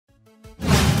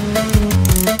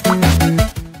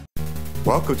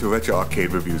Welcome to Retro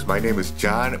Arcade Reviews. My name is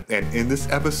John, and in this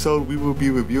episode we will be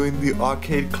reviewing the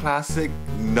arcade classic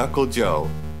Knuckle Joe.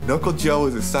 Knuckle Joe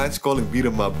is a side-scrolling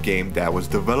beat-em-up game that was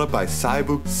developed by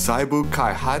Seibu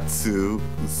Kaihatsu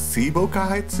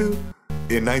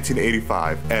in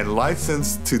 1985 and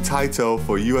licensed to Taito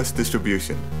for US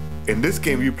distribution. In this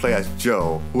game, you play as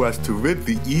Joe, who has to rid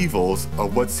the evils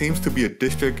of what seems to be a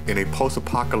district in a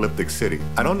post-apocalyptic city.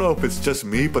 I don't know if it's just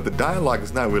me, but the dialogue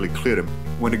is not really clear to me.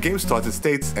 When the game starts, it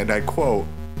states, and I quote,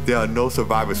 "There are no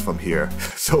survivors from here."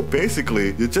 So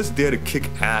basically, you're just there to kick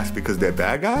ass because they're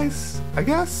bad guys, I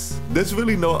guess? There's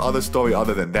really no other story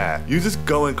other than that. You just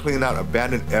go and clean out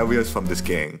abandoned areas from this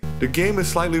game. The game is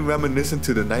slightly reminiscent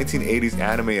to the 1980s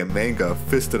anime and manga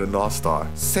Fist of the North Star.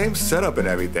 Same setup and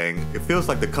everything. It feels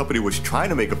like the company was trying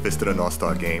to make a Fist of the North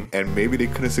Star game, and maybe they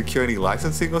couldn't secure any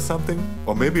licensing or something?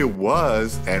 Or maybe it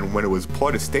was, and when it was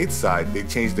ported stateside, they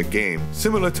changed the game,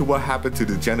 similar to what happened to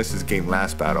the Genesis game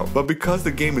Last Battle. But because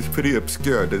the game is pretty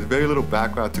obscure, there's very little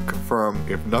background to confirm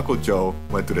if Knuckle Joe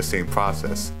went through the same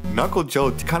process. Knuckle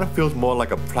Joe kind of feels more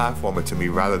like a platformer to me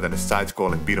rather than a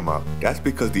side-scrolling beat-em-up. That's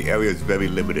because the area is very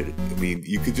limited. I mean,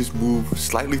 you could just move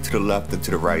slightly to the left and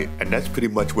to the right, and that's pretty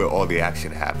much where all the action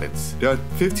happens. There are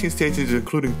 15 stages,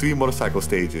 including 3 motorcycle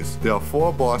stages. There are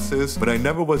 4 bosses, but I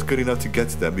never was good enough to get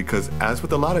to them because, as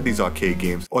with a lot of these arcade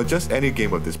games, or just any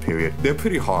game of this period, they're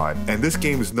pretty hard, and this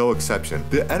game is no exception.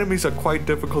 The enemies are quite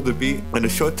difficult to beat, and the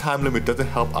short time limit doesn't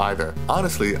help either.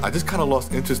 Honestly, I just kind of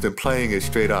lost interest in playing it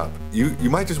straight up. You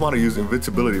might just want to use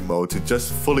invincibility mode to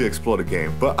just fully explore the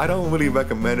game, but I don't really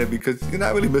recommend it because you're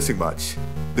not really missing much.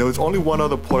 There was only one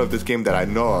other port of this game that I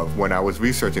know of when I was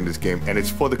researching this game, and it's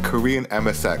for the Korean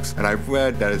MSX, and I've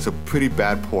read that it's a pretty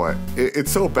bad port. It's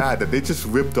so bad that they just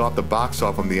ripped off the box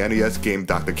art from the NES game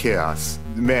Dr. Chaos.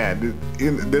 Man,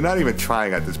 they're not even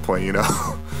trying at this point, you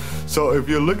know? So if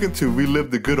you're looking to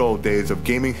relive the good old days of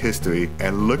gaming history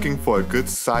and looking for a good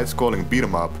side-scrolling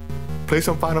beat-em-up, play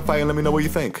some Final Fight and let me know what you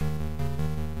think.